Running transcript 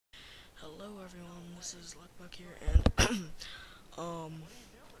Hello everyone, this is Luckbuck here, and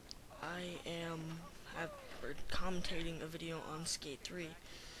I am commentating a video on Skate 3.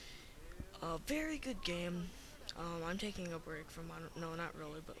 A very good game. I'm taking a break from no, not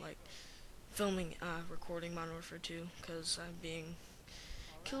really, but like filming, recording Modern Warfare 2, because I'm being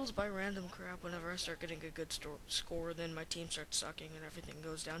killed by random crap whenever I start getting a good score. Then my team starts sucking and everything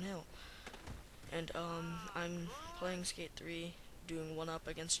goes downhill. And I'm playing Skate 3, doing 1-up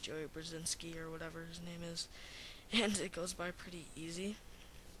against Joey Brezenski or whatever his name is, and it goes by pretty easy.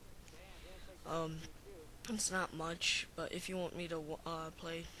 Um, it's not much, but if you want me to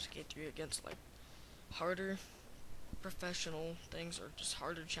play Skate 3 against like harder professional things or just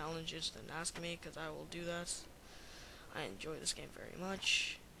harder challenges, then ask me, because I will do that. I enjoy this game very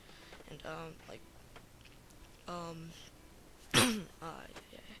much, and um,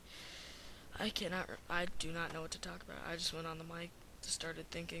 yeah, I do not know what to talk about. I just went on the mic, just started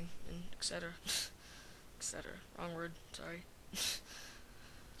thinking, and etc. etc. Wrong word, sorry.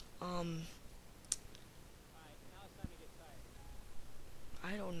 um,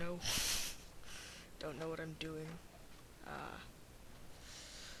 I don't know. Don't know what I'm doing. Uh,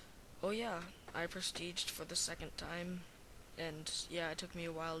 oh yeah, I prestiged for the second time, and yeah, it took me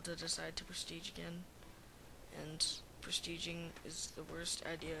a while to decide to prestige again, and prestiging is the worst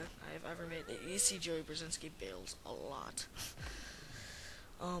idea I've ever made. You see Joey Brezenski bails a lot.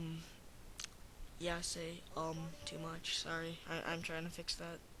 um, yeah, too much, sorry, I'm trying to fix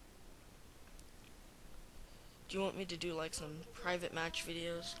that. Do you want me to do like some private match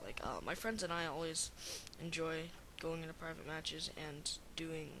videos? Like, my friends and I always enjoy going into private matches and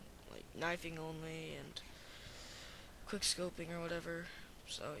doing like knifing only and quick scoping or whatever.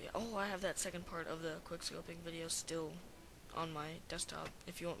 So yeah. Oh, I have that second part of the quick scoping video still on my desktop.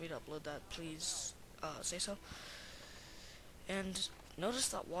 If you want me to upload that, please say so. And notice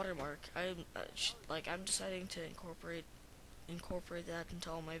that watermark. I'm deciding to incorporate that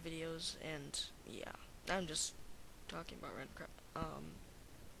into all my videos. And yeah, I'm just talking about random crap.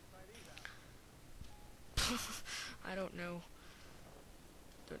 I don't know.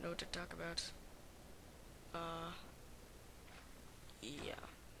 Don't know what to talk about. Yeah.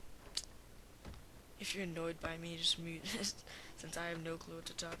 If you're annoyed by me, just mute. Since I have no clue what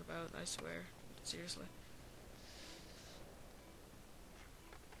to talk about, I swear. Seriously.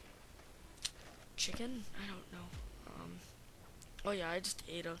 Chicken? I don't know. Oh yeah, I just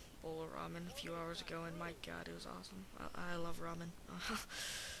ate a bowl of ramen a few hours ago, and my god, it was awesome. I love ramen.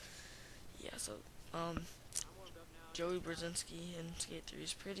 Yeah, so, um, Joey Brezenski in Skate 3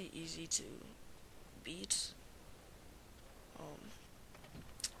 is pretty easy to beat. Um,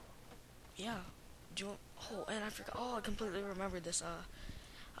 yeah. Do you want, oh, and I forgot, oh, I completely remembered this, I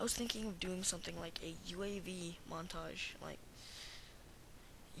was thinking of doing something like a UAV montage, like,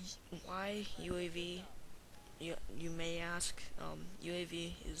 why UAV? You may ask.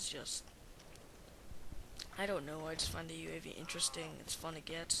 UAV is just, I don't know, I just find the UAV interesting, it's fun to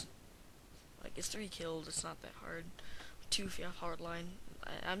get. Like, it's 3 kills, it's not that hard. 2 if you have hardline.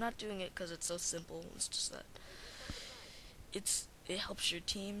 I'm not doing it because it's so simple, it's just that it helps your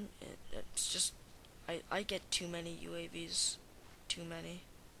team. It's just, I get too many UAVs, too many.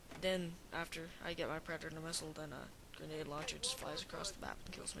 Then, after I get my Predator missile, then a grenade launcher just flies across the map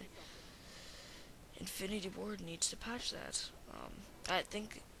and kills me. Infinity Ward needs to patch that. I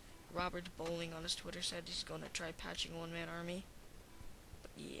think Robert Bowling on his Twitter said he's going to try patching one-man army.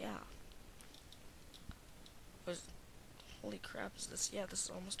 But yeah. Holy crap, is this? Yeah, this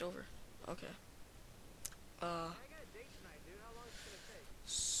is almost over. Okay.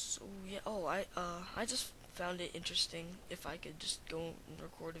 So yeah, I just found it interesting if I could just go and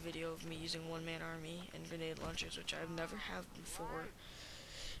record a video of me using one-man army and grenade launchers, which I've never have before,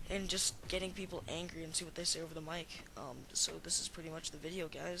 and just getting people angry and see what they say over the mic. So this is pretty much the video,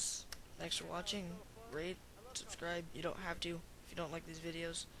 guys. Thanks for watching. Rate, subscribe. You don't have to if you don't like these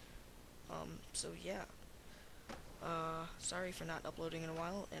videos. So yeah. Sorry for not uploading in a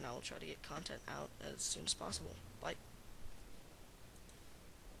while, and I will try to get content out as soon as possible. Bye.